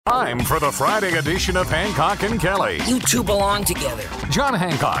Time for the Friday edition of Hancock and Kelley. You two belong together. John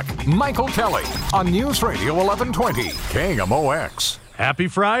Hancock, Michael Kelley on News Radio 1120, KMOX. Happy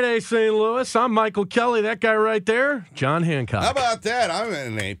Friday, St. Louis. I'm Michael Kelley. That guy right there, John Hancock. How about that? I'm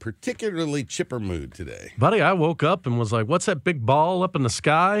in a particularly chipper mood today. Buddy, I woke up and was like, what's that big ball up in the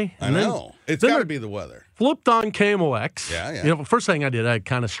sky? And I know. It's got to be the weather. Flipped on KMOX. Yeah. You know, first thing I did, I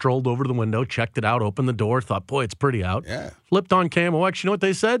kind of strolled over to the window, checked it out, opened the door, thought, boy, it's pretty out. Yeah. Flipped on KMOX. You know what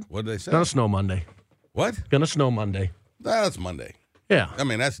they said? What did they say? Gonna snow Monday. What? Gonna snow Monday. That's Monday. Yeah. I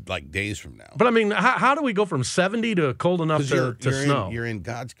mean, that's like days from now. But, I mean, how do we go from 70 to cold enough to snow? You're in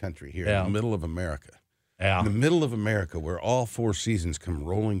God's country here in the middle of America. Yeah. In the middle of America where all four seasons come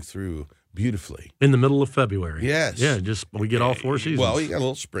rolling through beautifully. In the middle of February. Yes. Yeah, we get all four seasons. Well, you got a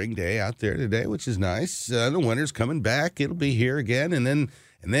little spring day out there today, which is nice. The winter's coming back. It'll be here again. And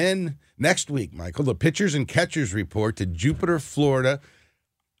then next week, Michael, the pitchers and catchers report to Jupiter, Florida.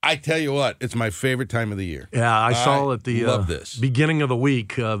 I tell you what, it's my favorite time of the year. Yeah, I saw at the love this. Beginning of the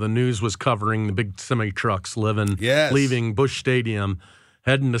week, the news was covering the big semi-trucks leaving Busch Stadium,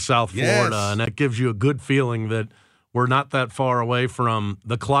 heading to South Florida, and that gives you a good feeling that we're not that far away from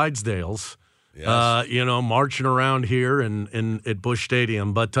the Clydesdales, marching around here at Busch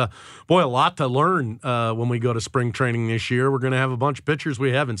Stadium. But, boy, a lot to learn when we go to spring training this year. We're going to have a bunch of pitchers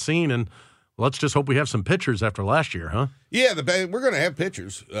we haven't seen, and let's just hope we have some pitchers after last year, huh? Yeah, we're going to have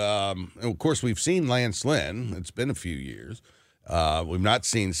pitchers. Of course, we've seen Lance Lynn. It's been a few years. We've not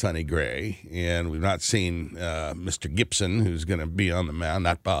seen Sonny Gray, and we've not seen Mr. Gibson, who's going to be on the mound,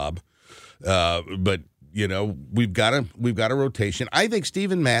 not Bob. But, you know, we've got a rotation. I think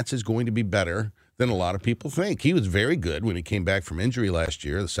Steven Matz is going to be better than a lot of people think. He was very good when he came back from injury last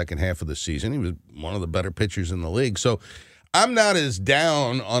year, the second half of the season. He was one of the better pitchers in the league. So I'm not as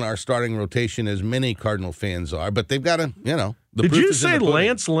down on our starting rotation as many Cardinal fans are, but they've got to, Did you say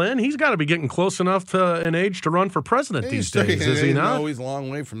Lance Lynn? He's got to be getting close enough to an age to run for president these days, is he not? No, he's a long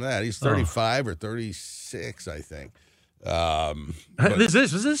way from that. He's 35 or 36, I think. Is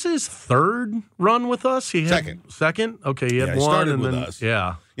this his third run with us? Second? Okay, he had one. He started and with then, us.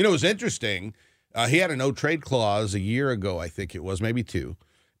 Yeah. You know, it was interesting. He had a no-trade clause a year ago, I think it was, maybe two.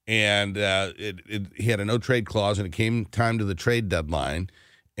 And he had a no-trade clause, and it came time to the trade deadline,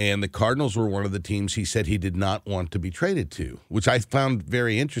 and the Cardinals were one of the teams he said he did not want to be traded to, which I found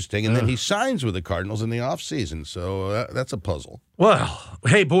very interesting. And then he signs with the Cardinals in the offseason, so that's a puzzle. Well,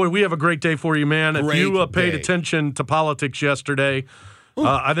 hey, boy, we have a great day for you, man. If you paid day. attention to politics yesterday,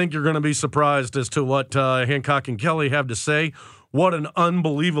 I think you're going to be surprised as to what Hancock and Kelley have to say. What an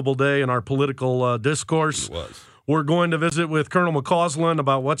unbelievable day in our political discourse. It was. We're going to visit with Colonel McCausland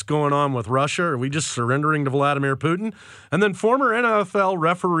about what's going on with Russia. Are we just surrendering to Vladimir Putin? And then former NFL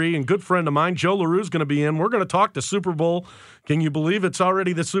referee and good friend of mine, Joe Larrew, is going to be in. We're going to talk to Super Bowl. Can you believe it's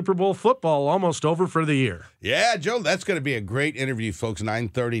already the Super Bowl football almost over for the year? Yeah, Joe, that's going to be a great interview, folks.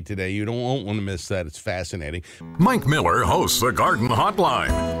 9:30 today. You won't want to miss that. It's fascinating. Mike Miller hosts the Garden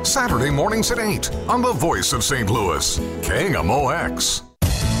Hotline, Saturday mornings at 8 on the Voice of St. Louis, KMOX.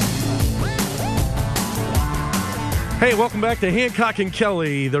 Hey, welcome back to Hancock and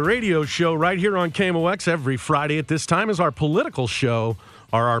Kelley, the radio show right here on KMOX every Friday at this time is our political show,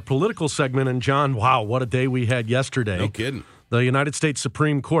 or our political segment. And, John, wow, what a day we had yesterday. No kidding. The United States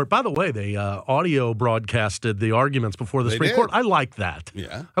Supreme Court. By the way, they audio broadcasted the arguments before the Supreme Court. I like that.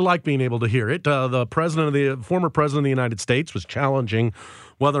 Yeah. I like being able to hear it. The former president of the United States was challenging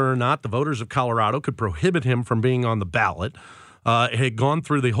whether or not the voters of Colorado could prohibit him from being on the ballot. It had gone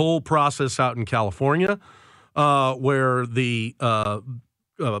through the whole process out in California. Where the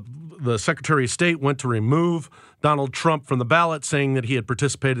Secretary of State went to remove Donald Trump from the ballot, saying that he had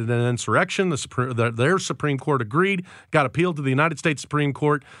participated in an insurrection. Their Supreme Court agreed, got appealed to the United States Supreme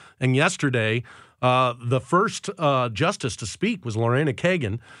Court, and yesterday the first justice to speak was Lorena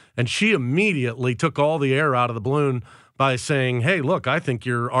Kagan, and she immediately took all the air out of the balloon by saying, hey, look, I think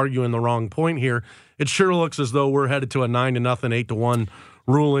you're arguing the wrong point here. It sure looks as though we're headed to a 9-0, 8-1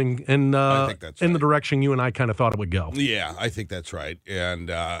 ruling in the direction you and I kind of thought it would go. Yeah, I think that's right.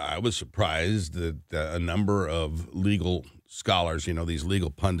 And I was surprised that a number of legal scholars, these legal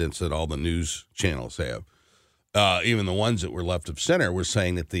pundits that all the news channels have, even the ones that were left of center, were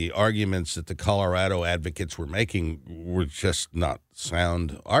saying that the arguments that the Colorado advocates were making were just not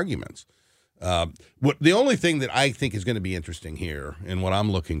sound arguments. The only thing that I think is going to be interesting here, and what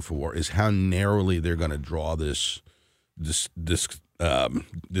I'm looking for, is how narrowly they're going to draw this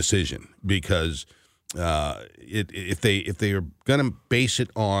decision, because if they are going to base it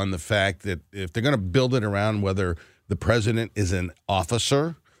on the fact that if they're going to build it around whether the president is an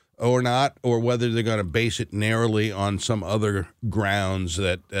officer or not, or whether they're going to base it narrowly on some other grounds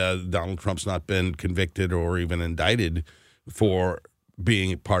that Donald Trump's not been convicted or even indicted for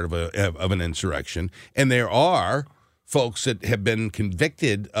being part of an insurrection. And there are folks that have been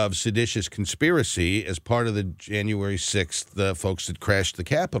convicted of seditious conspiracy as part of the January 6th folks that crashed the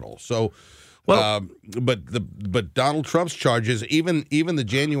Capitol. So, but Donald Trump's charges, even the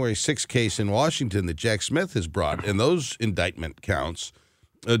January 6th case in Washington that Jack Smith has brought, and those indictment counts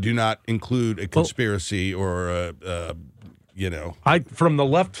do not include a conspiracy or from the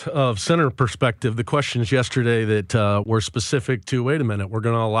left of center perspective, the questions yesterday that were specific to, wait a minute, we're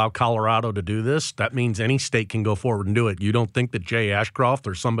going to allow Colorado to do this? That means any state can go forward and do it. You don't think that Jay Ashcroft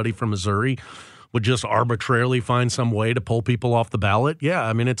or somebody from Missouri would just arbitrarily find some way to pull people off the ballot? Yeah,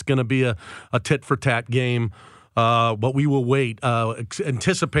 I mean, it's going to be a tit-for-tat game, but we will wait,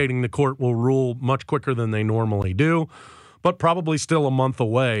 anticipating the court will rule much quicker than they normally do, but probably still a month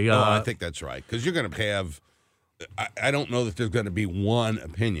away. I think that's right, because you're going to have – I don't know that there's going to be one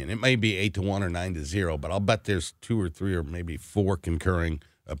opinion. It may be 8-1 or 9-0, but I'll bet there's 2 or 3 or maybe 4 concurring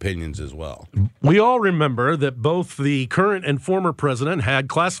opinions as well. We all remember that both the current and former president had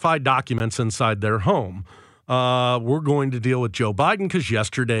classified documents inside their home. We're going to deal with Joe Biden because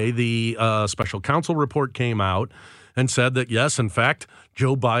yesterday the special counsel report came out and said that, yes, in fact,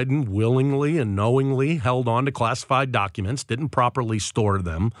 Joe Biden willingly and knowingly held on to classified documents, didn't properly store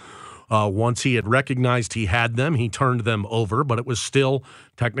them. Once he had recognized he had them, he turned them over, but it was still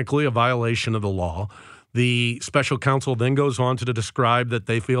technically a violation of the law. The special counsel then goes on to describe that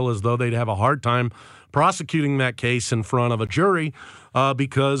they feel as though they'd have a hard time prosecuting that case in front of a jury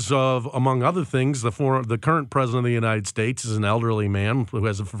because of, among other things, the current president of the United States is an elderly man who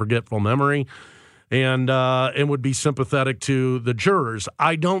has a forgetful memory and would be sympathetic to the jurors.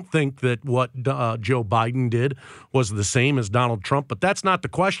 I don't think that what Joe Biden did was the same as Donald Trump, but that's not the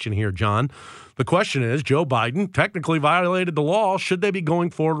question here, John. The question is, Joe Biden technically violated the law. Should they be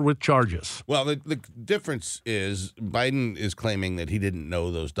going forward with charges? Well, the difference is Biden is claiming that he didn't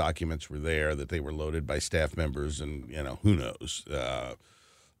know those documents were there, that they were loaded by staff members, and, who knows.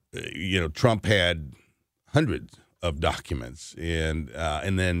 Trump had hundreds of documents and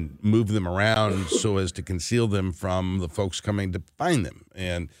then move them around so as to conceal them from the folks coming to find them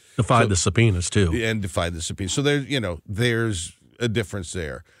and defied the subpoenas too. And defied the subpoenas. So there's a difference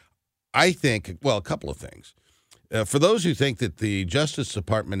there. I think, well, a couple of things. For those who think that the Justice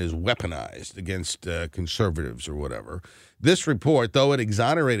Department is weaponized against conservatives or whatever, this report, though it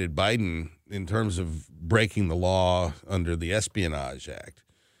exonerated Biden in terms of breaking the law under the Espionage Act,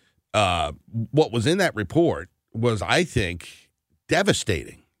 what was in that report was, I think,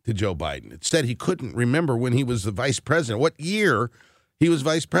 devastating to Joe Biden. It said he couldn't remember when he was the vice president, what year he was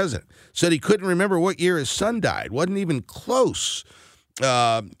vice president. Said he couldn't remember what year his son died. Wasn't even close.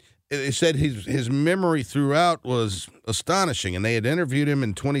 It said his memory throughout was astonishing, and they had interviewed him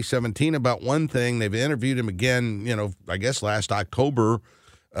in 2017 about one thing. They've interviewed him again, I guess last October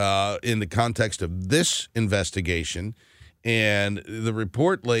in the context of this investigation, and the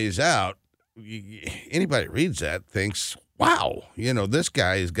report lays out, anybody reads that thinks, wow, this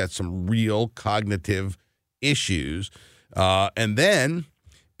guy has got some real cognitive issues. And then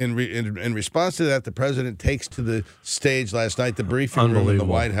in response to that, the president takes to the stage last night, the briefing room in the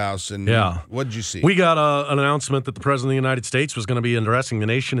White House. And what did you see? We got an announcement that the president of the United States was going to be addressing the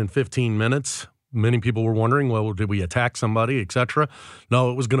nation in 15 minutes. Many people were wondering, well, did we attack somebody, et cetera? No,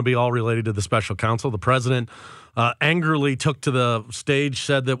 it was going to be all related to the special counsel. The president angrily took to the stage,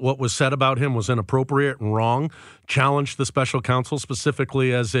 said that what was said about him was inappropriate and wrong, challenged the special counsel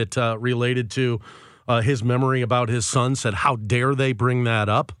specifically as it related to his memory about his son, said, how dare they bring that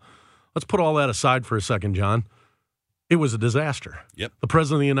up? Let's put all that aside for a second, John. It was a disaster. Yep. The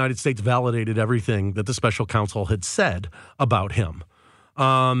president of the United States validated everything that the special counsel had said about him.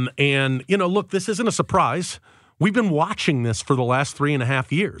 Look, this isn't a surprise. We've been watching this for the last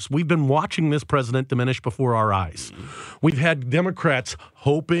 3.5 years. We've been watching this president diminish before our eyes. We've had Democrats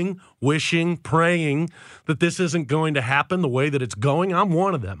hoping, wishing, praying that this isn't going to happen the way that it's going. I'm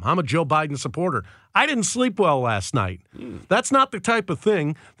one of them. I'm a Joe Biden supporter. I didn't sleep well last night. That's not the type of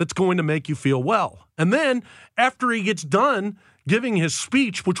thing that's going to make you feel well. And then after he gets done giving his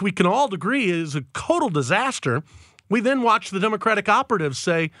speech, which we can all agree is a total disaster, we then watch the Democratic operatives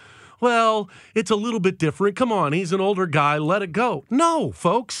say, well, it's a little bit different. Come on, he's an older guy. Let it go. No,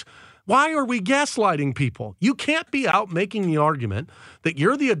 folks. Why are we gaslighting people? You can't be out making the argument that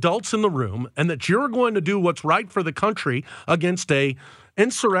you're the adults in the room and that you're going to do what's right for the country against a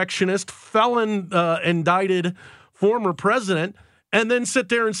insurrectionist, felon, indicted former president and then sit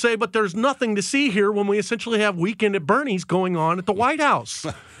there and say, but there's nothing to see here when we essentially have Weekend at Bernie's going on at the White House.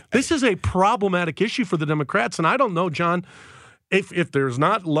 This is a problematic issue for the Democrats, and I don't know, John, if there's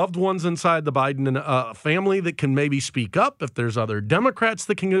not loved ones inside the Biden family that can maybe speak up, if there's other Democrats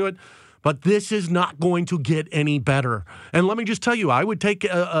that can do it, but this is not going to get any better. And let me just tell you, I would take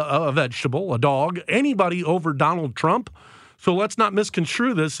a vegetable, a dog, anybody over Donald Trump. So let's not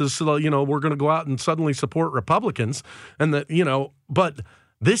misconstrue this as, we're going to go out and suddenly support Republicans. And but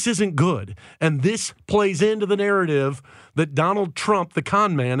this isn't good. And this plays into the narrative that Donald Trump, the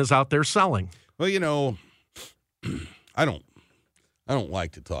con man, is out there selling. Well, I don't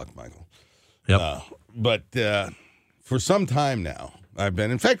like to talk, Michael. Yep. But for some time now,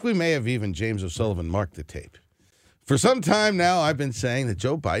 in fact, we may have even James O'Sullivan marked the tape. For some time now, I've been saying that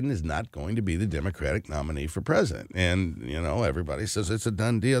Joe Biden is not going to be the Democratic nominee for president. And, everybody says it's a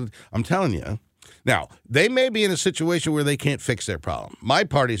done deal. I'm telling you. Now, they may be in a situation where they can't fix their problem. My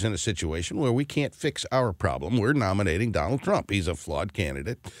party's in a situation where we can't fix our problem. We're nominating Donald Trump. He's a flawed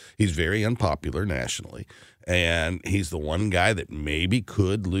candidate. He's very unpopular nationally. And he's the one guy that maybe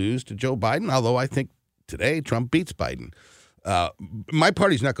could lose to Joe Biden, although I think today Trump beats Biden. My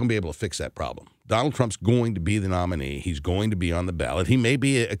party's not going to be able to fix that problem. Donald Trump's going to be the nominee. He's going to be on the ballot. He may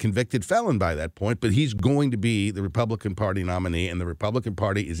be a convicted felon by that point, but he's going to be the Republican Party nominee, and the Republican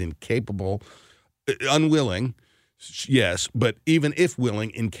Party is incapable, unwilling, yes, but even if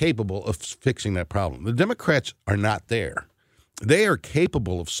willing, incapable of fixing that problem. The Democrats are not there. They are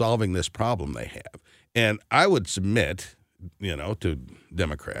capable of solving this problem they have. And I would submit, to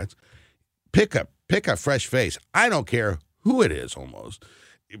Democrats, pick a fresh face. I don't care who it is almost.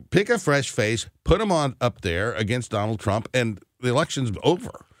 Pick a fresh face, put them on up there against Donald Trump, and the election's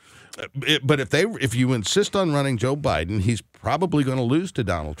over. But if you insist on running Joe Biden, he's probably going to lose to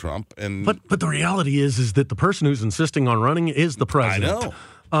Donald Trump. But the reality is that the person who's insisting on running is the president.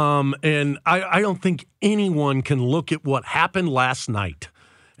 I know. And I don't think anyone can look at what happened last night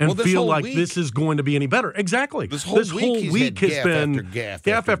and feel like this is going to be any better. Exactly. This whole week has been gaffe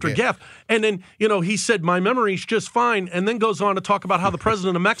after gaffe. And then, he said, my memory's just fine, and then goes on to talk about how the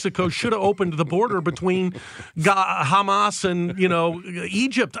president of Mexico should have opened the border between Hamas and,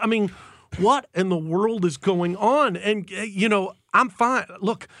 Egypt. I mean, what in the world is going on? And, I'm fine.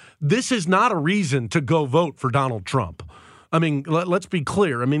 Look, this is not a reason to go vote for Donald Trump. I mean, let's be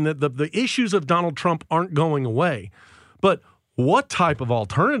clear. I mean, the issues of Donald Trump aren't going away. But what type of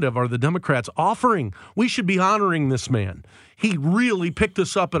alternative are the Democrats offering? We should be honoring this man. He really picked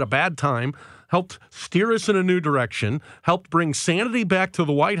us up at a bad time, helped steer us in a new direction, helped bring sanity back to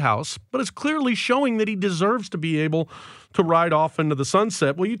the White House, but is clearly showing that he deserves to be able to ride off into the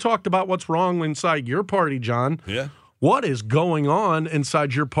sunset. Well, you talked about what's wrong inside your party, John. Yeah. What is going on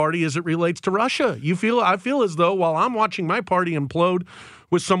inside your party as it relates to Russia? I feel as though while I'm watching my party implode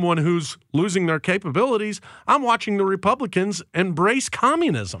with someone who's losing their capabilities, I'm watching the Republicans embrace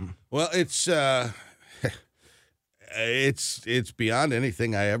communism. Well, it's beyond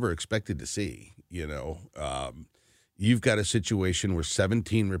anything I ever expected to see. You've got a situation where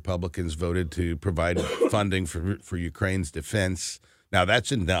 17 Republicans voted to provide funding for Ukraine's defense. Now,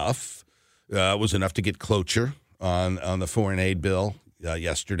 that's enough. It was enough to get cloture on the foreign aid bill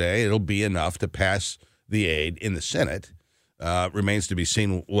yesterday. It'll be enough to pass the aid in the Senate. Remains to be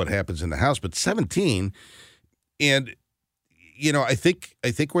seen what happens in the House, but 17, and I think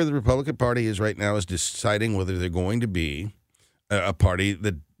where the Republican Party is right now is deciding whether they're going to be a party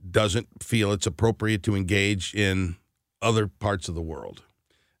that doesn't feel it's appropriate to engage in other parts of the world,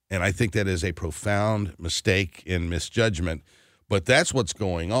 and I think that is a profound mistake and misjudgment. But that's what's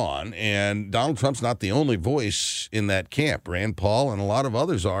going on, and Donald Trump's not the only voice in that camp. Rand Paul and a lot of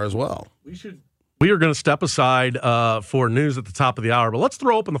others are as well. We are going to step aside for news at the top of the hour, but let's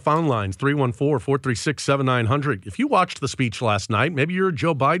throw open the phone lines, 314-436-7900. If you watched the speech last night, maybe you're a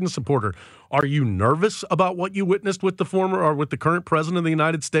Joe Biden supporter. Are you nervous about what you witnessed with the current president of the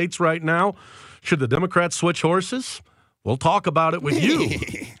United States right now? Should the Democrats switch horses? We'll talk about it with you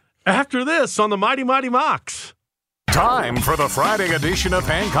after this on the Mighty Mighty Mocs. Time for the Friday edition of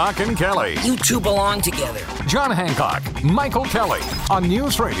Hancock and Kelley. You two belong together. John Hancock, Michael Kelley on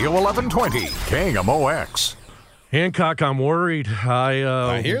News Radio 1120 KMOX. Hancock, I'm worried.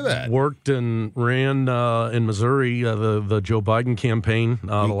 I hear that. Worked and ran in Missouri, the Joe Biden campaign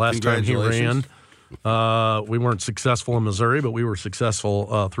the last time he ran. We weren't successful in Missouri, but we were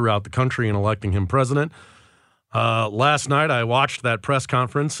successful throughout the country in electing him president. Last night, I watched that press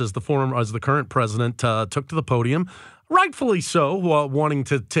conference as the current president took to the podium, rightfully so, wanting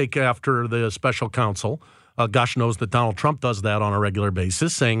to take after the special counsel. Gosh knows that Donald Trump does that on a regular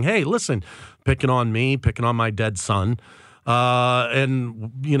basis, saying, hey, listen, picking on me, picking on my dead son.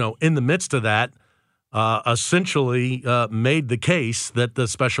 and in the midst of that, essentially made the case that the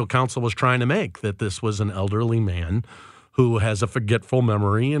special counsel was trying to make, that this was an elderly man who has a forgetful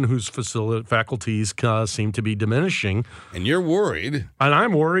memory and whose faculties seem to be diminishing. And you're worried. And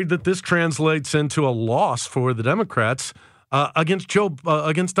I'm worried that this translates into a loss for the Democrats against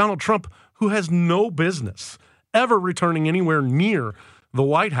Donald Trump, who has no business ever returning anywhere near the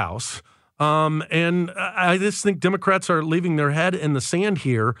White House. And I just think Democrats are leaving their head in the sand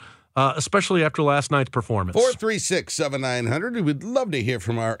here, especially after last night's performance. 436-7900. We would love to hear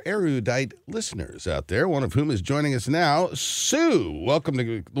from our erudite listeners out there, one of whom is joining us now. Sue, welcome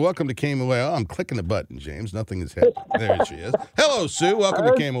to KMOX. I'm clicking the button, James. Nothing is happening. There she is. Hello, Sue. Welcome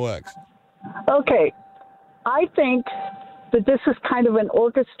to KMOX. Okay. I think that this is kind of an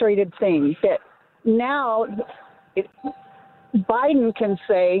orchestrated thing, that now Biden can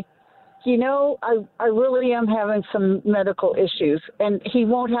say, I really am having some medical issues, and he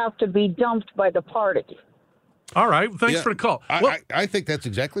won't have to be dumped by the party. All right. Thanks for the call. I think that's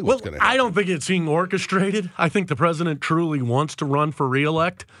exactly what's going to happen. I don't think it's being orchestrated. I think the president truly wants to run for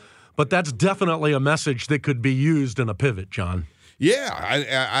reelect, but that's definitely a message that could be used in a pivot, John.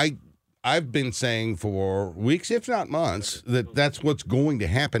 Yeah, I've been saying for weeks, if not months, that that's what's going to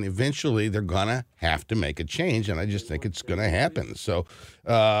happen. Eventually, they're going to have to make a change, and I just think it's going to happen. So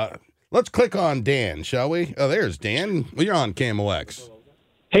let's click on Dan, shall we? Oh, there's Dan. Well, you're on KMOX.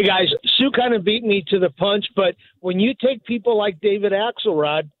 Hey, guys, Sue kind of beat me to the punch, but when you take people like David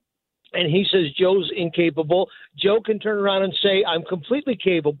Axelrod and he says Joe's incapable, Joe can turn around and say, I'm completely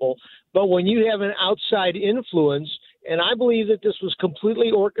capable. But when you have an outside influence, and I believe that this was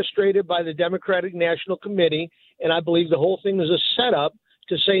completely orchestrated by the Democratic National Committee, and I believe the whole thing was a setup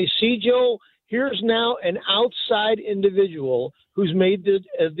to say, see, Joe, here's now an outside individual who's made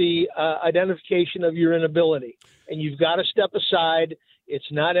the identification of your inability, and you've got to step aside. It's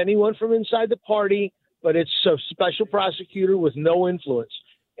not anyone from inside the party, but it's a special prosecutor with no influence.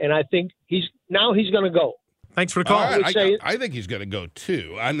 And I think he's going to go. Thanks for the call. Right. I think he's going to go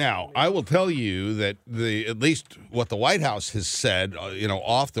too. Now, I will tell you that at least what the White House has said,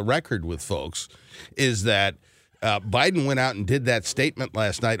 off the record with folks, is that Biden went out and did that statement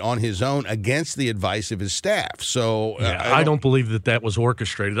last night on his own against the advice of his staff. So I don't believe that was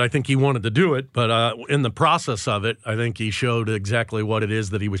orchestrated. I think he wanted to do it, but in the process of it, I think he showed exactly what it is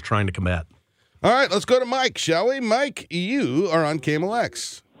that he was trying to combat. All right, let's go to Mike, shall we? Mike, you are on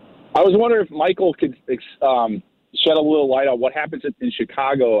KMOX. I was wondering if Michael could shed a little light on what happens in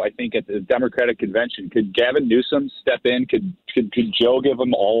Chicago, I think, at the Democratic convention. Could Gavin Newsom step in? Could Joe give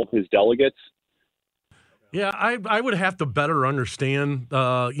him all of his delegates? Yeah, I would have to better understand,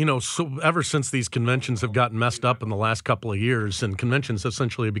 so ever since these conventions have gotten messed up in the last couple of years, and conventions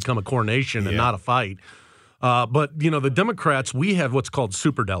essentially have become a coronation and not a fight. But, the Democrats, we have what's called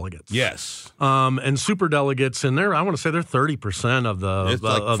superdelegates. Yes. And superdelegates, and I want to say they're 30% of the... It's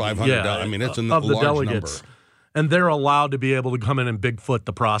like 500. I mean, it's a of the large delegates. number. And they're allowed to be able to come in and Bigfoot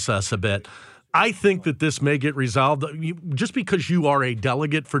the process a bit. I think that this may get resolved. Just because you are a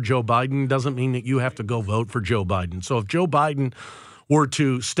delegate for Joe Biden doesn't mean that you have to go vote for Joe Biden. So if Joe Biden were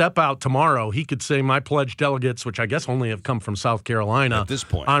to step out tomorrow, he could say, my pledged delegates, which I guess only have come from South Carolina, at this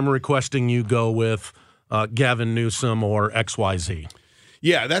point, I'm requesting you go with Gavin Newsom or XYZ.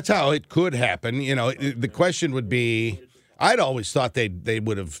 Yeah, that's how it could happen. The question would be, I'd always thought they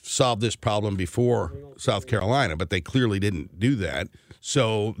would have solved this problem before South Carolina, but they clearly didn't do that.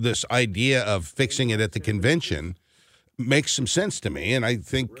 So this idea of fixing it at the convention makes some sense to me, and I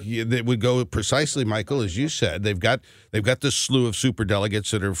think it would go precisely, Michael, as you said. They've got this slew of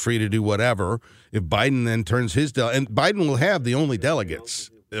superdelegates that are free to do whatever. If Biden then turns his and Biden will have the only delegates.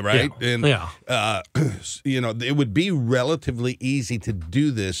 Right? Yeah. And, it would be relatively easy to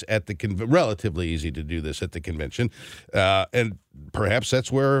do this at the convention. And perhaps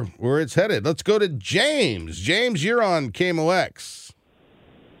that's where it's headed. Let's go to James. James, you're on KMOX.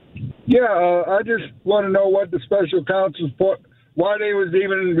 Yeah, I just want to know what the special counsel why they was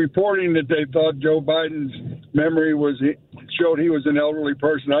even reporting that they thought Joe Biden's memory showed he was an elderly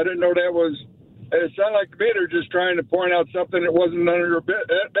person. I didn't know that was. It sounded like they're just trying to point out something that wasn't under a bit.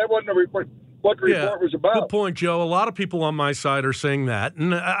 That wasn't a report. What the report was about. Good point, Joe. A lot of people on my side are saying that,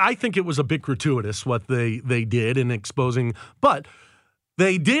 and I think it was a bit gratuitous what they did in exposing. But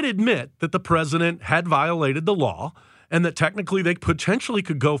they did admit that the president had violated the law, and that technically they potentially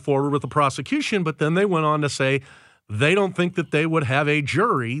could go forward with the prosecution. But then they went on to say they don't think that they would have a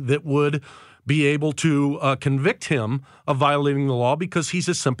jury that would be able to convict him of violating the law because he's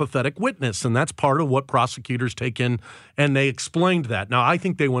a sympathetic witness, and that's part of what prosecutors take in, and they explained that. Now, I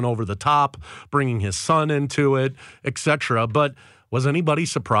think they went over the top, bringing his son into it, etc., but was anybody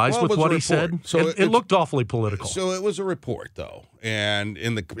surprised with what he said? So it looked awfully political. So it was a report, though, and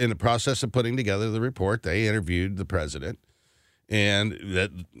in the process of putting together the report, they interviewed the president, and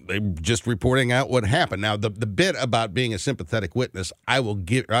that they just reporting out what happened. Now, the bit about being a sympathetic witness, I will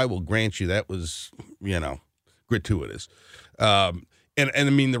grant you that was gratuitous. And I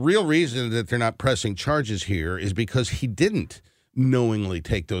mean, the real reason that they're not pressing charges here is because he didn't knowingly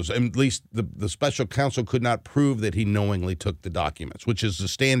take those. At least the special counsel could not prove that he knowingly took the documents, which is the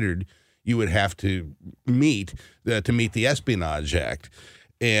standard you would have to meet the Espionage Act.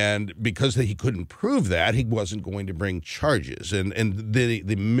 And because he couldn't prove that, he wasn't going to bring charges. And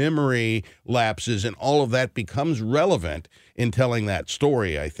the memory lapses and all of that becomes relevant in telling that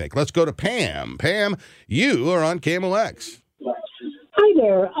story, I think. Let's go to Pam. Pam, you are on KMOX. Hi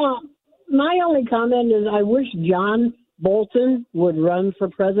there. My only comment is I wish John Bolton would run for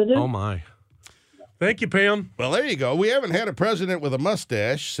president. Oh, my. Thank you, Pam. Well, there you go. We haven't had a president with a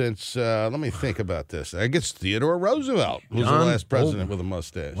mustache since, let me think about this. I guess Theodore Roosevelt was the last president with a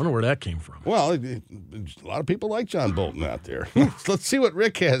mustache. I wonder where that came from. Well, a lot of people like John Bolton out there. Let's see what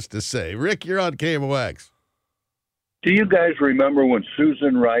Rick has to say. Rick, you're on KMOX. Do you guys remember when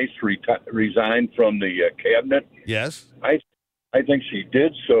Susan Rice resigned from the cabinet? Yes. I think she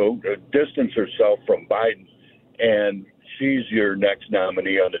did so to distance herself from Biden, and she's your next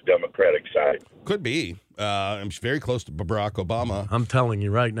nominee on the Democratic side. Could be. I'm very close to Barack Obama. I'm telling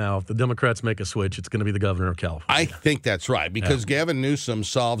you right now, if the Democrats make a switch, it's going to be the governor of California. I think that's right, because Gavin Newsom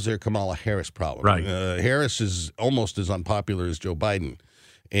solves their Kamala Harris problem. Right. Harris is almost as unpopular as Joe Biden.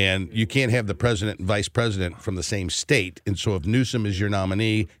 And you can't have the president and vice president from the same state. And so if Newsom is your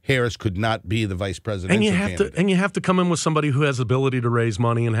nominee, Harris could not be the vice presidential candidate. And you have to come in with somebody who has the ability to raise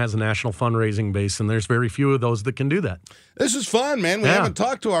money and has a national fundraising base, and there's very few of those that can do that. This is fun, man. We haven't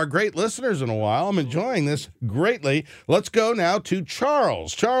talked to our great listeners in a while. I'm enjoying this greatly. Let's go now to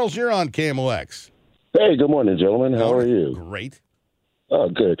Charles. Charles, you're on KMOX. Hey, good morning, gentlemen. How are you? Great. Oh,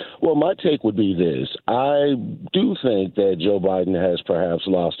 good. Well, my take would be this. I do think that Joe Biden has perhaps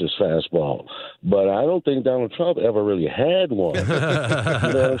lost his fastball, but I don't think Donald Trump ever really had one. You know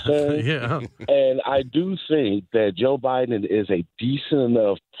what I'm saying? Yeah. And I do think that Joe Biden is a decent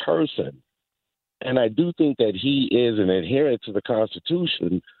enough person, and I do think that he is an adherent to the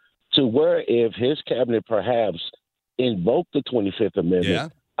Constitution to where if his cabinet perhaps invoked the 25th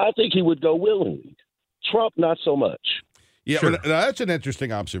Amendment, I think he would go willingly. Trump, not so much. Yeah, sure. That's an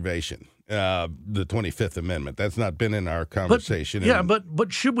interesting observation, the 25th Amendment. That's not been in our conversation.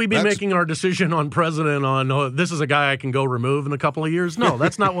 But should we be making our decision on president on, this is a guy I can go remove in a couple of years? No,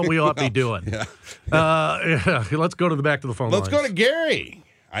 that's not what we ought to be doing. Let's go to the back to the phone Let's lines. go to Gary.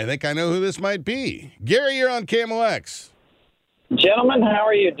 I think I know who this might be. Gary, you're on KMOX. Gentlemen, how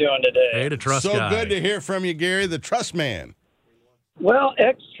are you doing today? Hey, the trust guy. guy. So good to hear from you, Gary, the trust man. Well,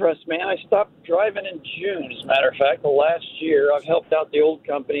 ex-trust man, I stopped driving in June, as a matter of fact. The last year, I've helped out the old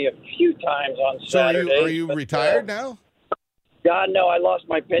company a few times on Saturdays. So are you retired now? God, no, I lost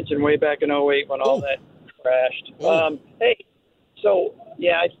my pension way back in 08 when all that crashed. Hey, so,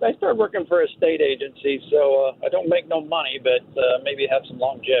 I started working for a state agency, so I don't make no money, but maybe have some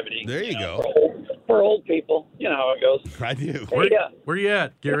longevity. There you go. For old people, you know how it goes. I do. Where you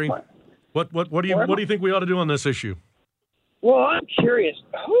at, Gary? What do you think we ought to do on this issue? Well, I'm curious,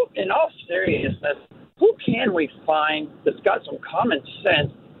 in all seriousness, who can we find that's got some common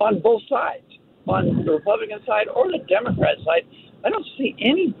sense on both sides, on the Republican side or the Democrat side? I don't see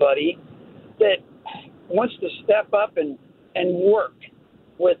anybody that wants to step up and work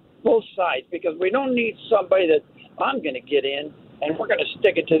with both sides, because we don't need somebody that I'm going to get in and we're going to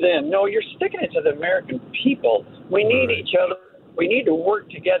stick it to them. No, you're sticking it to the American people. We need each other. We need to work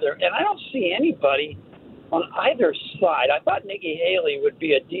together. And I don't see anybody on either side. I thought Nikki Haley would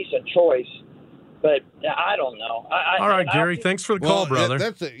be a decent choice, but I don't know. All right, Gary, thanks for the call, brother.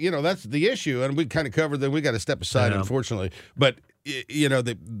 That's the issue, and we kind of covered that. We got to step aside, unfortunately. But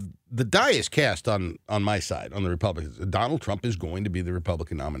the die is cast on my side, on the Republicans. Donald Trump is going to be the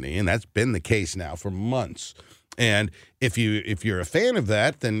Republican nominee, and that's been the case now for months. And if you're a fan of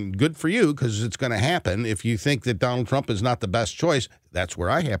that, then good for you, because it's going to happen. If you think that Donald Trump is not the best choice, that's where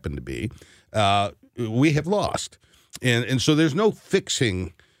I happen to be. We have lost. And so there's no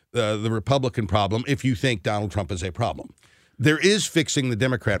fixing the Republican problem if you think Donald Trump is a problem. there is fixing the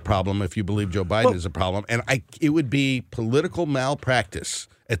Democrat problem if you believe Joe Biden is a problem, and it would be political malpractice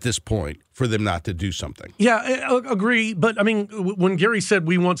at this point for them not to do something. Yeah, I agree. But, I mean, when Gary said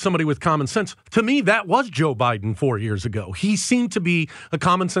we want somebody with common sense, to me, that was Joe Biden 4 years ago. He seemed to be a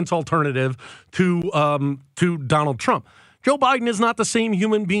common sense alternative to Donald Trump. Joe Biden is not the same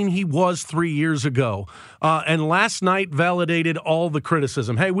human being he was 3 years ago. And last night validated all the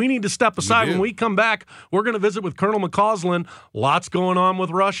criticism. Hey, we need to step aside. When we come back, we're going to visit with Colonel McCausland. Lots going on with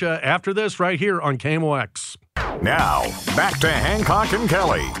Russia after this right here on KMOX. Now, back to Hancock and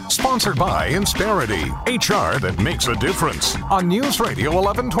Kelley, sponsored by Insperity, HR that makes a difference, on News Radio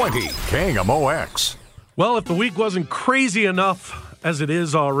 1120, KMOX. Well, if the week wasn't crazy enough as it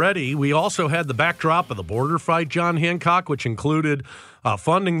is already, we also had the backdrop of the border fight, John Hancock, which included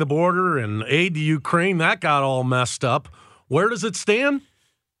funding the border and aid to Ukraine. That got all messed up. Where does it stand?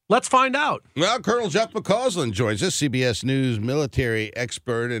 Let's find out. Well, Colonel Jeff McCausland joins us, CBS News military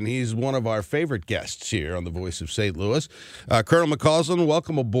expert, and he's one of our favorite guests here on the Voice of St. Louis. Colonel McCausland,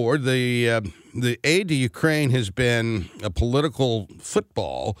 welcome aboard. The aid to Ukraine has been a political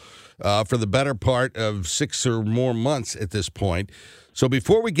football for the better part of 6 or more months at this point. So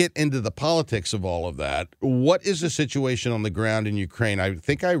before we get into the politics of all of that, what is the situation on the ground in Ukraine? I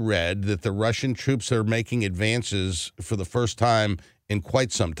think I read that the Russian troops are making advances for the first time in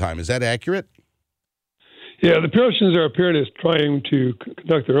quite some time. Is that accurate? Yeah, the Russians are apparently trying to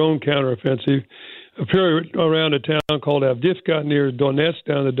conduct their own counteroffensive around a town called Avdiivka near Donetsk,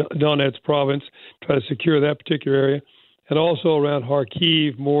 down in the Donetsk province, try to secure that particular area, and also around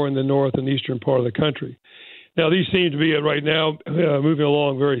Kharkiv, more in the north and eastern part of the country. Now, these seem to be, right now, moving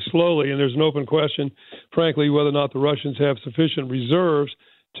along very slowly, and there's an open question, frankly, whether or not the Russians have sufficient reserves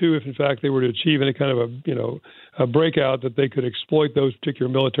to, if in fact they were to achieve any kind of a breakout, that they could exploit those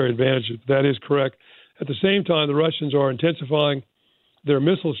particular military advantages. That is correct. At the same time, the Russians are intensifying their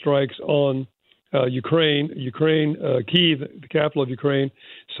missile strikes on Ukraine. Kyiv, the capital of Ukraine,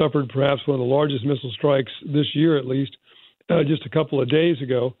 suffered perhaps one of the largest missile strikes this year, at least, just a couple of days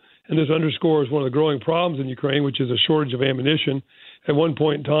ago. And this underscores one of the growing problems in Ukraine, which is a shortage of ammunition. At one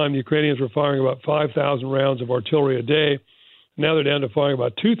point in time, the Ukrainians were firing about 5,000 rounds of artillery a day. Now they're down to firing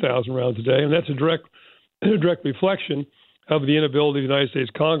about 2,000 rounds a day, and that's a direct reflection of the inability of the United States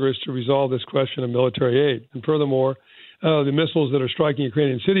Congress to resolve this question of military aid. And furthermore, the missiles that are striking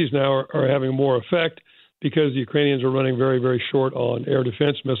Ukrainian cities now are having more effect because the Ukrainians are running very, very short on air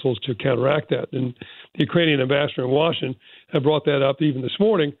defense missiles to counteract that. And the Ukrainian ambassador in Washington have brought that up even this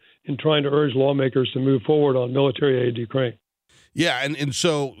morning in trying to urge lawmakers to move forward on military aid to Ukraine. Yeah, and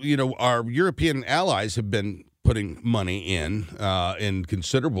so, our European allies have been putting money in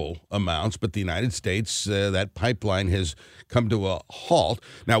considerable amounts, but the United States, that pipeline has come to a halt.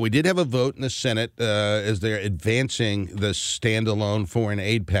 Now, we did have a vote in the Senate as they're advancing the standalone foreign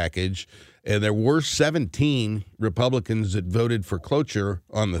aid package, and there were 17 Republicans that voted for cloture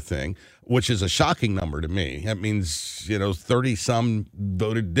on the thing, which is a shocking number to me. That means, 30-some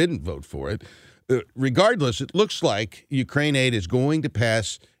didn't vote for it. Regardless, it looks like Ukraine aid is going to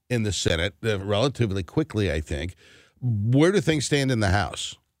pass in the Senate relatively quickly, I think. Where do things stand in the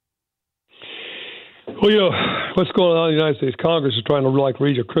House? Well, what's going on in the United States Congress is trying to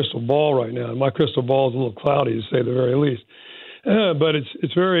read a crystal ball right now. My crystal ball is a little cloudy, to say the very least. But it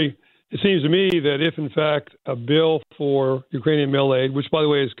seems to me that if, in fact, a bill for Ukrainian mil aid, which, by the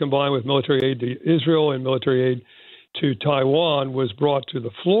way, is combined with military aid to Israel and military aid to Taiwan, was brought to the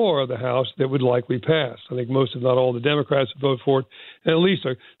floor of the House, that would likely pass. I think most, if not all, the Democrats would vote for it, and at least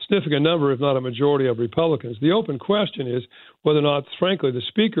a significant number, if not a majority, of Republicans. The open question is whether or not, frankly, the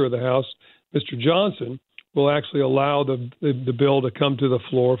Speaker of the House, Mr. Johnson, will actually allow the bill to come to the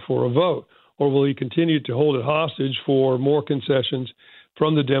floor for a vote, or will he continue to hold it hostage for more concessions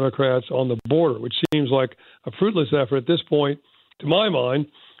from the Democrats on the border, which seems like a fruitless effort at this point, to my mind,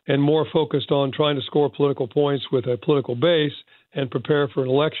 and more focused on trying to score political points with a political base and prepare for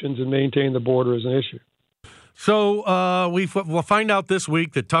elections and maintain the border as an issue. So we'll find out this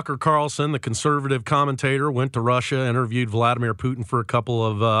week that Tucker Carlson, the conservative commentator, went to Russia, interviewed Vladimir Putin for a couple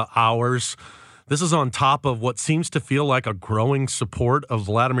of hours. This is on top of what seems to feel like a growing support of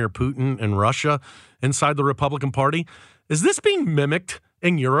Vladimir Putin in Russia inside the Republican Party. Is this being mimicked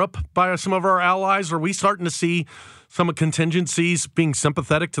in Europe by some of our allies? Are we starting to see some contingencies being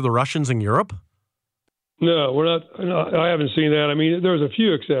sympathetic to the Russians in Europe? No, we're not. I haven't seen that. I mean, there's a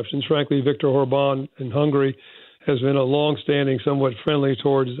few exceptions. Frankly, Viktor Orbán in Hungary has been a long-standing, somewhat friendly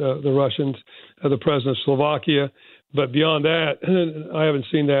towards the Russians, the president of Slovakia. But beyond that, I haven't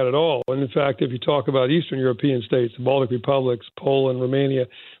seen that at all. And in fact, if you talk about Eastern European states, the Baltic republics, Poland, Romania,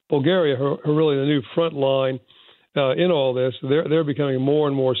 Bulgaria, are really the new front line in all this. They're becoming more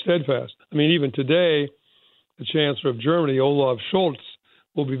and more steadfast. I mean, even today, the Chancellor of Germany, Olaf Scholz,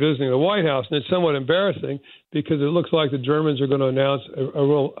 will be visiting the White House, and it's somewhat embarrassing because it looks like the Germans are going to announce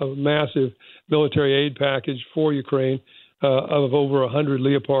a massive military aid package for Ukraine of over 100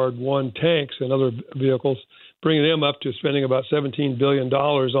 Leopard 1 tanks and other vehicles, bringing them up to spending about $17 billion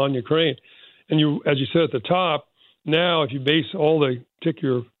on Ukraine. And as you said at the top, now if you base all the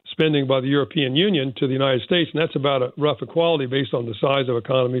particular spending by the European Union to the United States, and that's about a rough equality based on the size of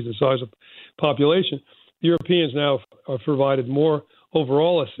economies, the size of population, the Europeans now have provided more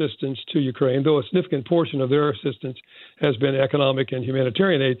overall assistance to Ukraine, though a significant portion of their assistance has been economic and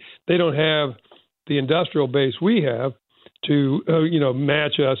humanitarian aid. They don't have the industrial base we have to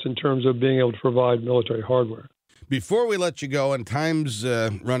match us in terms of being able to provide military hardware. Before we let you go, and time's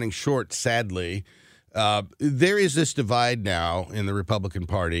running short, sadly, there is this divide now in the Republican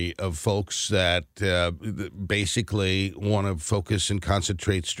Party of folks that basically want to focus and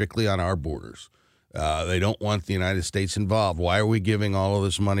concentrate strictly on our borders. They don't want the United States involved. Why are we giving all of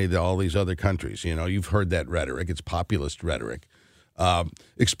this money to all these other countries? You know, you've heard that rhetoric. It's populist rhetoric.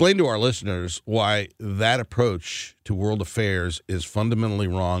 Explain to our listeners why that approach to world affairs is fundamentally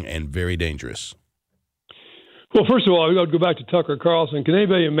wrong and very dangerous. Well, first of all, we got to go back to Tucker Carlson. Can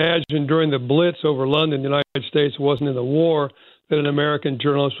anybody imagine during the Blitz over London, the United States wasn't in the war, that an American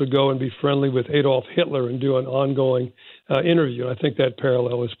journalist would go and be friendly with Adolf Hitler and do an ongoing interview? And I think that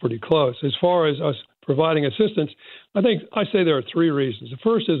parallel is pretty close. As far as us providing assistance, I say there are three reasons. The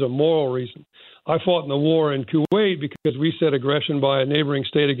first is a moral reason. I fought in the war in Kuwait because we said aggression by a neighboring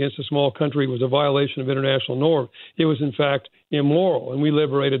state against a small country was a violation of international norm. It was, in fact, immoral, and we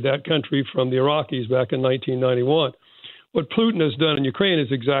liberated that country from the Iraqis back in 1991. What Putin has done in Ukraine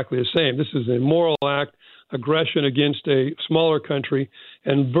is exactly the same. This is an immoral act, aggression against a smaller country,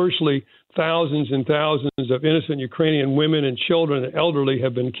 and virtually thousands and thousands of innocent Ukrainian women and children and elderly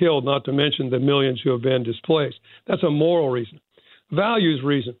have been killed, not to mention the millions who have been displaced. That's a moral reason. Values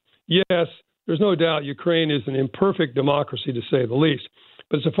reason. Yes, there's no doubt Ukraine is an imperfect democracy, to say the least,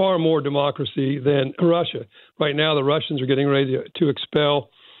 but it's a far more democracy than Russia. Right now, the Russians are getting ready to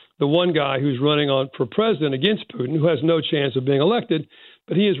expel the one guy who's running for president against Putin, who has no chance of being elected,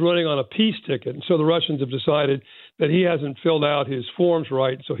 but he is running on a peace ticket. And so the Russians have decided that he hasn't filled out his forms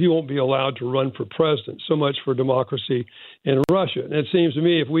right, so he won't be allowed to run for president. So much for democracy in Russia. And it seems to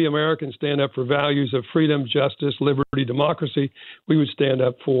me if we Americans stand up for values of freedom, justice, liberty, democracy, we would stand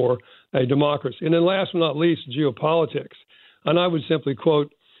up for a democracy. And then last but not least, geopolitics. And I would simply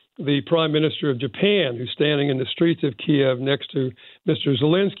quote the Prime Minister of Japan, who's standing in the streets of Kiev next to Mr.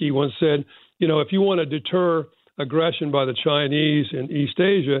 Zelensky, once said, if you want to deter aggression by the Chinese in East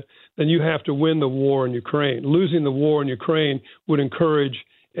Asia, then you have to win the war in Ukraine. Losing the war in Ukraine would encourage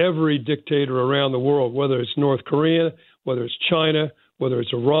every dictator around the world, whether it's North Korea, whether it's China, whether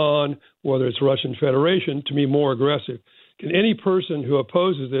it's Iran, whether it's Russian Federation, to be more aggressive. Can any person who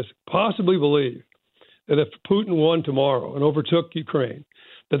opposes this possibly believe that if Putin won tomorrow and overtook Ukraine,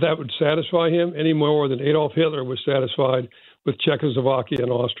 that would satisfy him any more than Adolf Hitler was satisfied with Czechoslovakia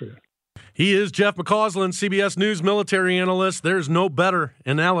and Austria? He is Jeff McCausland, CBS News military analyst. There's no better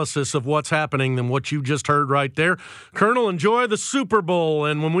analysis of what's happening than what you just heard right there. Colonel, enjoy the Super Bowl.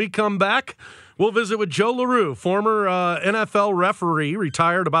 And when we come back, we'll visit with Joe Larrew, former NFL referee,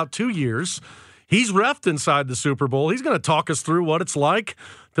 retired about 2 years. He's reffed inside the Super Bowl. He's going to talk us through what it's like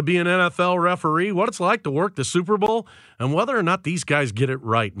to be an NFL referee, what it's like to work the Super Bowl, and whether or not these guys get it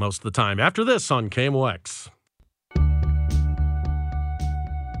right most of the time. After this on KMOX.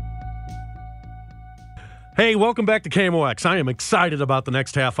 Hey, welcome back to KMOX. I am excited about the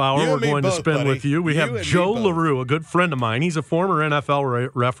next half hour we're going to spend with you. We have Joe Larrew, a good friend of mine. He's a former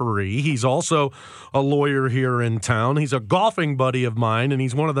NFL referee. He's also a lawyer here in town. He's a golfing buddy of mine, and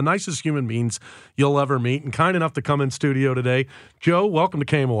he's one of the nicest human beings you'll ever meet, and kind enough to come in studio today. Joe, welcome to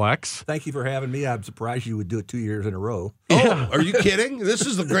KMOX. Thank you for having me. I'm surprised you would do it 2 years in a row. Oh, are you kidding? This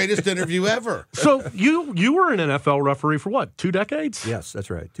is the greatest interview ever. So you were an NFL referee for what, 2 decades? Yes, that's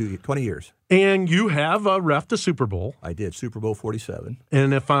right, 20 years. And you have reffed the Super Bowl. I did, Super Bowl 47.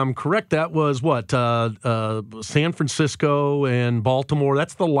 And if I'm correct, that was what, San Francisco and Baltimore.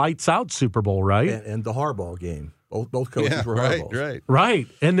 That's the lights-out Super Bowl, right? And the Harbaugh game. Both coaches were Harbaughs. Right.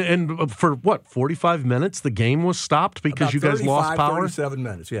 And for what, 45 minutes the game was stopped because about you guys lost power? 37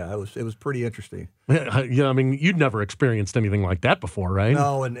 minutes, yeah. It was pretty interesting. Yeah, I mean, you'd never experienced anything like that before, right?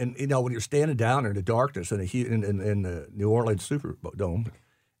 No, and when you're standing down in the darkness in the New Orleans Superdome,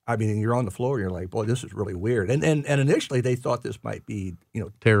 I mean, you're on the floor and you're like, boy, this is really weird. And initially they thought this might be,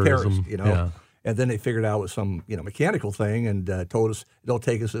 terrorism, terrorist, And then they figured out it was some mechanical thing and told us it'll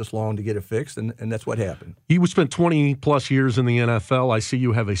take us this long to get it fixed, and that's what happened. You spent 20-plus years in the NFL. I see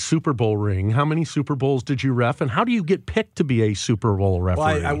you have a Super Bowl ring. How many Super Bowls did you ref, and how do you get picked to be a Super Bowl referee?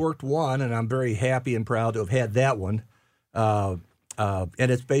 Well, I worked one, and I'm very happy and proud to have had that one. And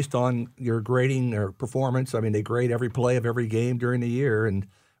it's based on your grading or performance. I mean, they grade every play of every game during the year and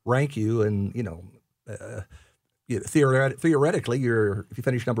rank you, and, theoretically, if you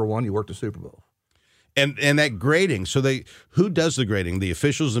finish number one, you work the Super Bowl. And that grading, so who does the grading? The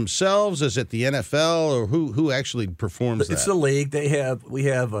officials themselves? Is it the NFL, or who actually performs that? It's the league. We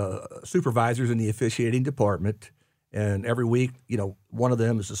have supervisors in the officiating department, and every week, one of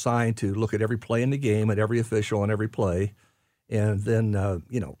them is assigned to look at every play in the game, at every official on every play, and then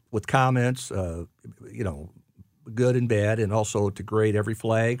with comments, good and bad, and also to grade every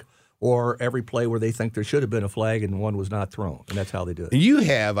flag or every play where they think there should have been a flag and one was not thrown, and that's how they do it. You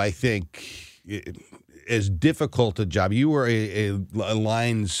have, I think, as difficult a job. You were a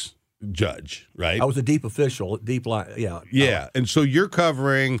lines judge, right? I was a deep official, deep line, yeah. Yeah, and so you're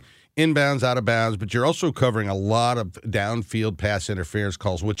covering inbounds, out of bounds, but you're also covering a lot of downfield pass interference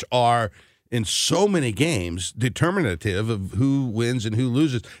calls, which are, in so many games, determinative of who wins and who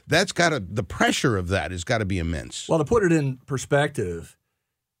loses. The pressure of that has got to be immense. Well, to put it in perspective,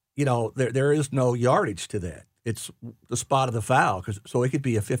 there is no yardage to that. It's the spot of the foul, so it could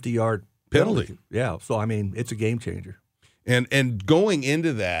be a 50-yard penalty. Yeah, so, it's a game changer. And going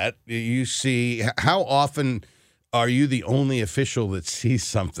into that, you see, how often are you the only official that sees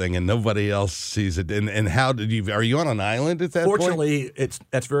something and nobody else sees it? And how are you on an island at that Fortunately, point?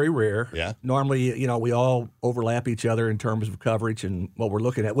 that's very rare. Yeah. Normally, we all overlap each other in terms of coverage and what we're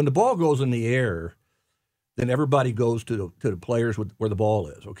looking at. When the ball goes in the air, then everybody goes to the players where the ball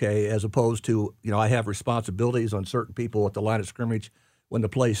is, okay? As opposed to, I have responsibilities on certain people at the line of scrimmage when the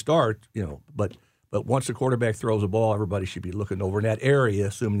play starts, but once the quarterback throws a ball, everybody should be looking over in that area,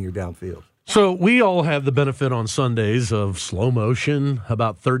 assuming you're downfield. So we all have the benefit on Sundays of slow motion,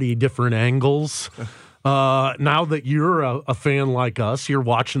 about 30 different angles. Now that you're a fan like us, you're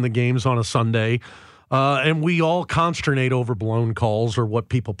watching the games on a Sunday, and we all consternate over blown calls or what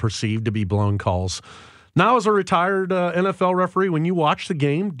people perceive to be blown calls. Now, as a retired NFL referee, when you watch the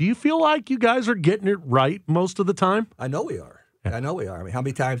game, do you feel like you guys are getting it right most of the time? I know we are. Yeah. I know we are. How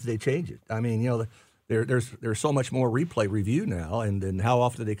many times do they change it? There's so much more replay review now, and how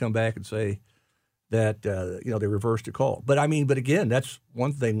often do they come back and say that they reversed a call? But again, that's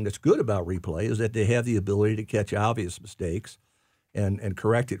one thing that's good about replay is that they have the ability to catch obvious mistakes and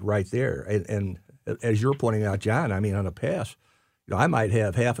correct it right there. And as you're pointing out, John, on a pass, I might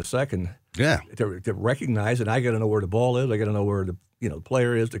have half a second to recognize it. I got to know where the ball is. I got to know where the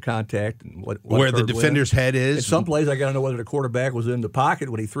player is, the contact, and where the defender's head is. In some plays, I got to know whether the quarterback was in the pocket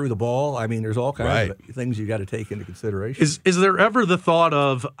when he threw the ball. There's all kinds of things you got to take into consideration. Is there ever the thought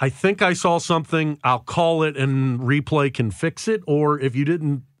of, I think I saw something, I'll call it, and replay can fix it? Or if you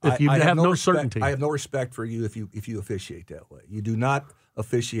didn't, if you have no certainty, I have no respect for you if you officiate that way. You do not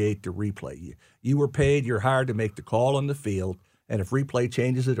officiate to replay. You were paid. You're hired to make the call on the field. And if replay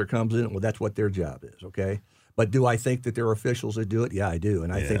changes it or comes in, well, that's what their job is, okay? But do I think that there are officials that do it? Yeah, I do,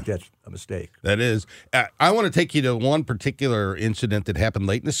 and I think that's a mistake. That is. I want to take you to one particular incident that happened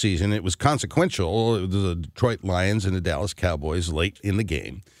late in the season. It was consequential. It was the Detroit Lions and the Dallas Cowboys late in the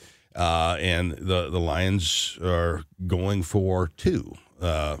game, and the Lions are going for two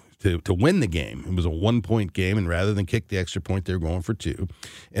to win the game. It was a 1-point game, and rather than kick the extra point, they were going for two,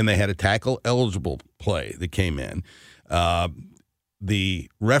 and they had a tackle-eligible play that came in. The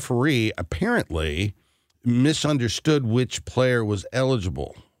referee apparently misunderstood which player was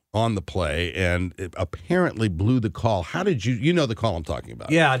eligible on the play and it apparently blew the call. How did you know the call I'm talking about?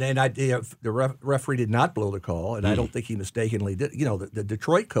 Yeah, and the referee did not blow the call, and I don't think he mistakenly did. The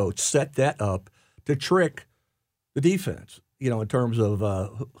Detroit coach set that up to trick the defense, in terms of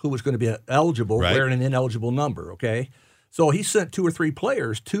who was going to be eligible wearing an ineligible number, okay? So he sent 2 or 3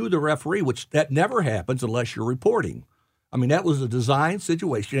 players to the referee, which that never happens unless you're reporting. That was a design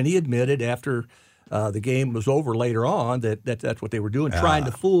situation, and he admitted after the game was over later on that's what they were doing, trying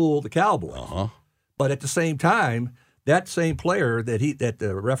to fool the Cowboys. Uh-huh. But at the same time, that same player that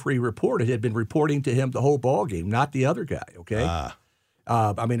the referee reported had been reporting to him the whole ball game, not the other guy, okay?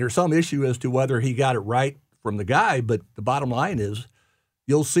 There's some issue as to whether he got it right from the guy, but the bottom line is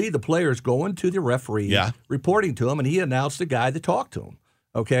you'll see the players going to the referee, reporting to him, and he announced the guy that talked to him,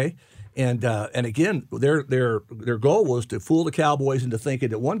 okay? And again, their goal was to fool the Cowboys into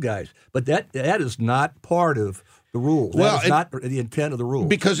thinking that one guy's. But that is not part of the rule. Well, that is not the intent of the rule.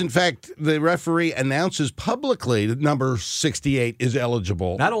 Because, in fact, the referee announces publicly that number 68 is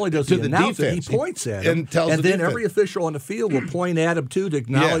eligible. Not only does he announce it, he points at him. And then every official on the field will point at him, too, to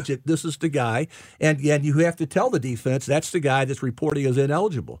acknowledge that this is the guy. And you have to tell the defense that's the guy that's reporting as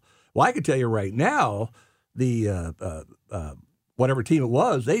ineligible. Well, I can tell you right now, the whatever team it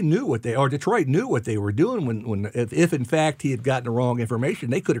was, they knew Detroit knew what they were doing when if in fact he had gotten the wrong information,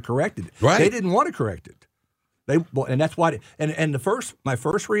 they could have corrected it. Right. They didn't want to correct it. And that's why. My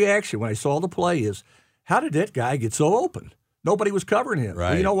first reaction when I saw the play is, how did that guy get so open? Nobody was covering him. Right.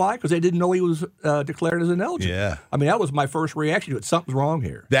 Well, you know why? Because they didn't know he was declared as ineligible. Yeah. I mean, that was my first reaction to it. Something's wrong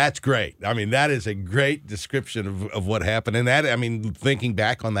here. That's great. I mean, that is a great description of what happened. And that, I mean, thinking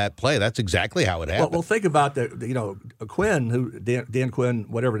back on that play, that's exactly how it happened. Well, think about Quinn, Dan Quinn,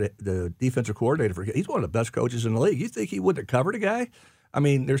 whatever the defensive coordinator for. He's one of the best coaches in the league. You think he wouldn't have covered a guy? I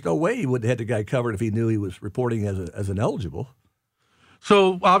mean, there's no way he would have had the guy covered if he knew he was reporting as ineligible.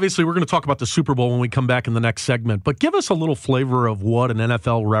 So, obviously, we're going to talk about the Super Bowl when we come back in the next segment. But give us a little flavor of what an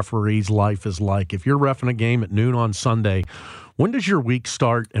NFL referee's life is like. If you're reffing a game at noon on Sunday, when does your week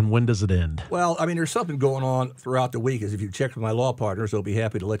start and when does it end? Well, I mean, there's something going on throughout the week. As if you check with my law partners, they'll be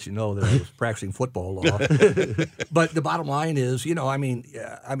happy to let you know that I was practicing football law. But the bottom line is, as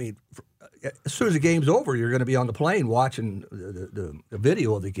soon as the game's over, you're going to be on the plane watching the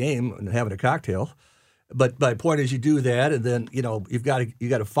video of the game and having a cocktail. But my point is, you do that, and then you got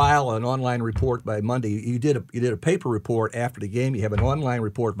to file an online report by Monday. You did a paper report after the game. You have an online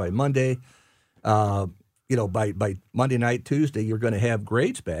report by Monday. By Monday night, Tuesday, you're going to have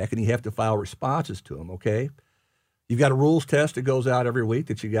grades back, and you have to file responses to them. Okay, you've got a rules test that goes out every week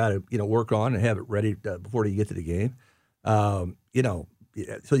that you got to work on and have it ready before you get to the game.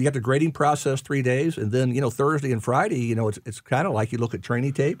 So you got the grading process 3 days, and then Thursday and Friday, it's kind of like you look at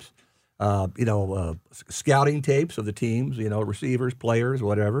training tapes. Scouting tapes of the teams, receivers, players,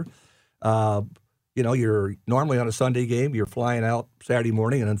 whatever. You're normally on a Sunday game, you're flying out Saturday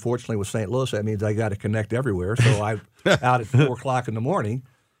morning, and unfortunately with St. Louis, that means I got to connect everywhere. So I'm out at 4 o'clock in the morning,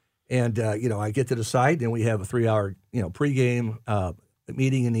 and, I get to the site, and we have a 3-hour, pregame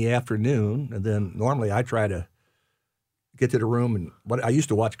meeting in the afternoon, and then normally I try to get to the room, and I used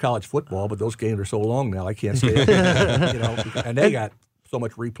to watch college football, but those games are so long now, I can't stay up, and they got so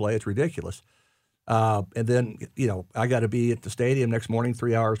much replay, it's ridiculous. And then, I got to be at the stadium next morning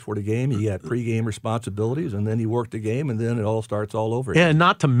 3 hours before the game. You got pregame responsibilities, and then you work the game, and then it all starts all over again. Yeah, and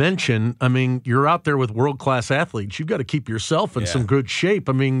not to mention, I mean, you're out there with world-class athletes. You've got to keep yourself in some good shape.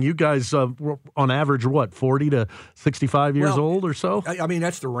 I mean, you guys, on average, 40 to 65 years old or so? I mean,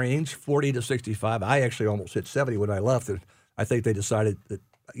 that's the range, 40 to 65. I actually almost hit 70 when I left, and I think they decided that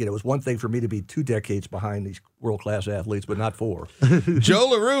it was one thing for me to be 2 decades behind these world-class athletes, but not 4. Joe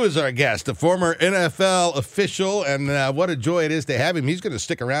Larrew is our guest, a former NFL official, and what a joy it is to have him. He's going to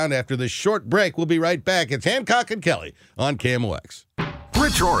stick around after this short break. We'll be right back. It's Hancock and Kelley on KMOX.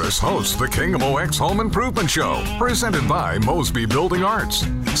 Rich Orris hosts the KMOX Home Improvement Show, presented by Mosby Building Arts.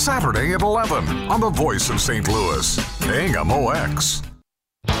 Saturday at 11 on the Voice of St. Louis, KMOX.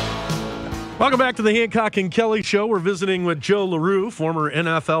 Welcome back to the Hancock and Kelley Show. We're visiting with Joe Larrew, former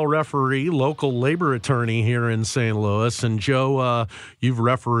NFL referee, local labor attorney here in St. Louis. And Joe, you've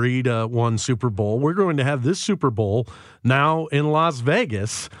refereed one Super Bowl. We're going to have this Super Bowl now in Las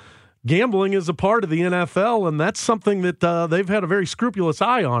Vegas. Gambling is a part of the NFL, and that's something that they've had a very scrupulous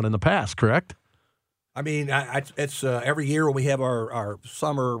eye on in the past, correct? I mean, it's every year when we have our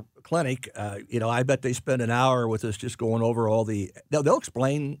summer clinic, I bet they spend an hour with us just going over all they'll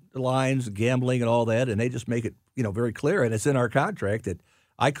explain the lines, gambling and all that, and they just make it, very clear. And it's in our contract that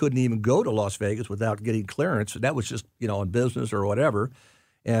I couldn't even go to Las Vegas without getting clearance. That was just, on business or whatever.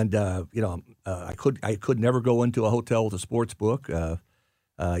 And, I could never go into a hotel with a sports book. It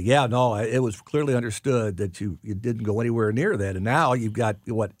was clearly understood that you didn't go anywhere near that. And now you've got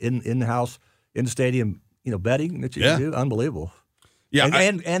in-house, in-stadium, betting that you can do. Unbelievable. Yeah,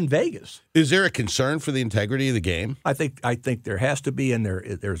 and Vegas. Is there a concern for the integrity of the game? I think there has to be, and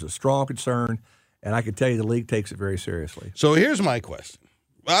there's a strong concern, and I can tell you the league takes it very seriously. So here's my question.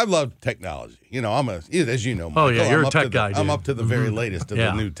 I love technology. As you know, Michael, oh yeah, you're a tech guy. I'm up to the very latest of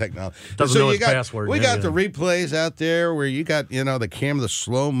the new technology. Doesn't know his password. We got the replays out there where you got the camera, the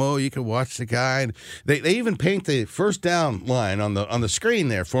slow mo. You can watch the guy. And they even paint the first down line on the screen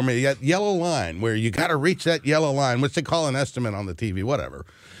there for me. You got yellow line where you got to reach that yellow line, which they call an estimate on the TV, whatever.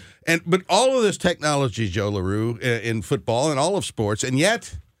 But all of this technology, Joe Larrew, in football and all of sports, and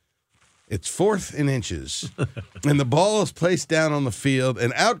yet it's 4th and inches, and the ball is placed down on the field,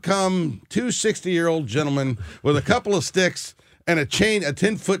 and out come 2 60-year-old gentlemen with a couple of sticks and a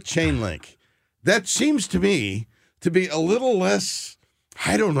 10-foot chain link. That seems to me to be a little less,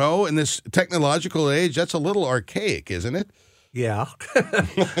 I don't know, in this technological age, that's a little archaic, isn't it? Yeah.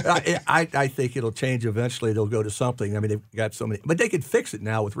 I think it'll change eventually. They'll go to something. I mean, they've got so many. But they could fix it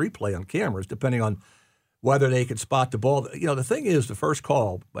now with replay on cameras, depending on whether they can spot the ball. You know, the thing is, the first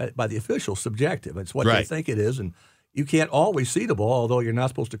call by the official is subjective. It's what they think it is, and you can't always see the ball, although you're not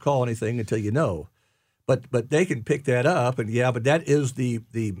supposed to call anything until you know. But they can pick that up, and but that is the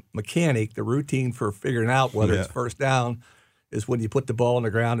mechanic, the routine for figuring out whether it's first down is when you put the ball on the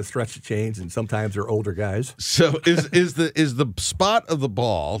ground and stretch the chains, and sometimes they're older guys. So is the spot of the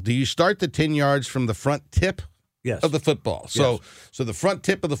ball, do you start the 10 yards from the front tip of the football? So the front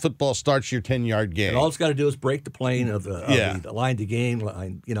tip of the football starts your 10-yard gain. And all it's got to do is break the plane of the line to gain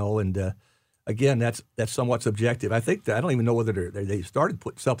line, and again, that's somewhat subjective. I think I don't even know whether they started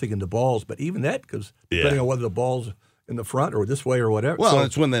putting something in the balls, but even that, because depending on whether the ball's in the front or this way or whatever. Well,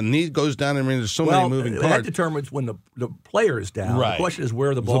 it's when the knee goes down. I mean, there's so many moving parts. That determines when the player is down. Right. The question is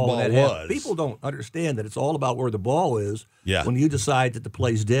where the ball was. People don't understand that it's all about where the ball is when you decide that the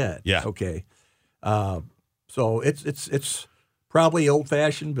play's dead. Yeah. Okay. So it's probably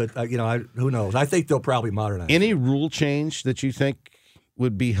old-fashioned, but who knows? I think they'll probably modernize. Any rule change that you think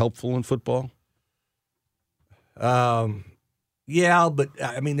would be helpful in football? Yeah, but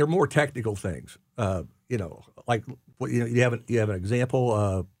I mean, they're more technical things. Like you have an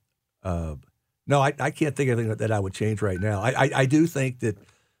example. No, I can't think of anything that I would change right now. I do think that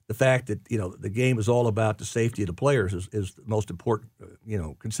the fact that the game is all about the safety of the players is the most important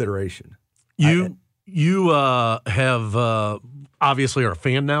consideration. You have obviously are a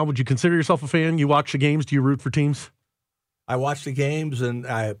fan now. Would you consider yourself a fan? You watch the games? Do you root for teams? I watch the games, and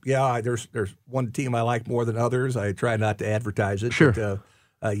there's one team I like more than others. I try not to advertise it. Sure. But,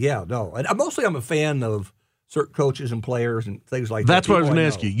 And mostly I'm a fan of certain coaches and players and things like that. That's what I was going to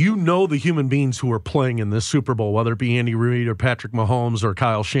ask you. You know the human beings who are playing in this Super Bowl, whether it be Andy Reid or Patrick Mahomes or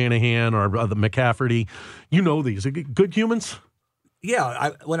Kyle Shanahan or the McCaffrey. You know these. Are good humans? Yeah.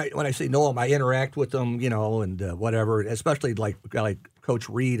 When I say know them, I interact with them, and whatever, especially like a guy like Coach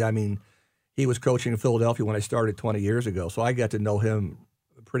Reid. I mean, he was coaching in Philadelphia when I started 20 years ago, so I got to know him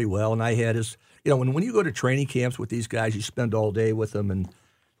pretty well. And I had his, when you go to training camps with these guys, you spend all day with them, and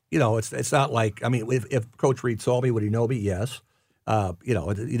it's not like, I mean, if Coach Reid saw me, would he know me? Yes.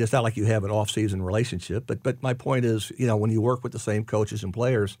 It's not like you have an off-season relationship. But my point is, when you work with the same coaches and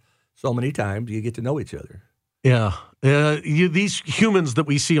players so many times, you get to know each other. Yeah. These humans that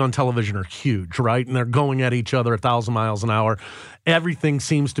we see on television are huge, right? And they're going at each other 1,000 miles an hour. Everything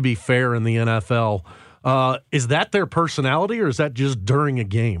seems to be fair in the NFL. Is that their personality, or is that just during a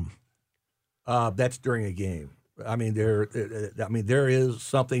game? That's during a game. I mean, there is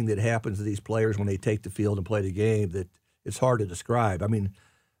something that happens to these players when they take the field and play the game that it's hard to describe. I mean,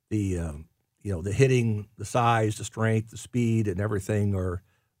 the hitting, the size, the strength, the speed, and everything are.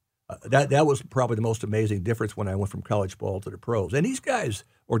 That was probably the most amazing difference when I went from college ball to the pros. And these guys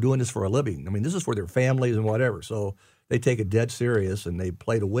are doing this for a living. I mean, this is for their families and whatever. So they take it dead serious, and they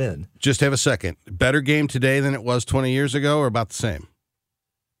play to win. Just have a second. Better game today than it was 20 years ago, or about the same?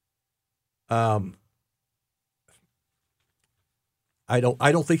 I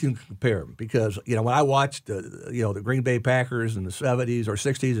don't think you can compare them because, when I watched the Green Bay Packers in the 70s or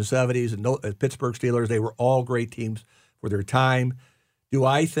 60s and 70s and Pittsburgh Steelers, they were all great teams for their time. Do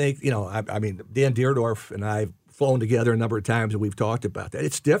I think, I mean, Dan Deerdorf and I have flown together a number of times, and we've talked about that.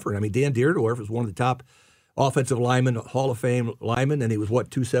 It's different. I mean, Dan Deerdorf was one of the top offensive linemen, Hall of Fame linemen, and he was,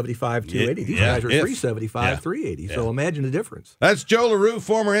 275, 280. These guys are 375, 380. So imagine the difference. That's Joe Larrew,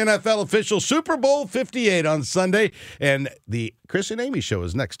 former NFL official, Super Bowl 58 on Sunday. And the Chris and Amy Show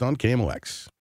is next on KMOX.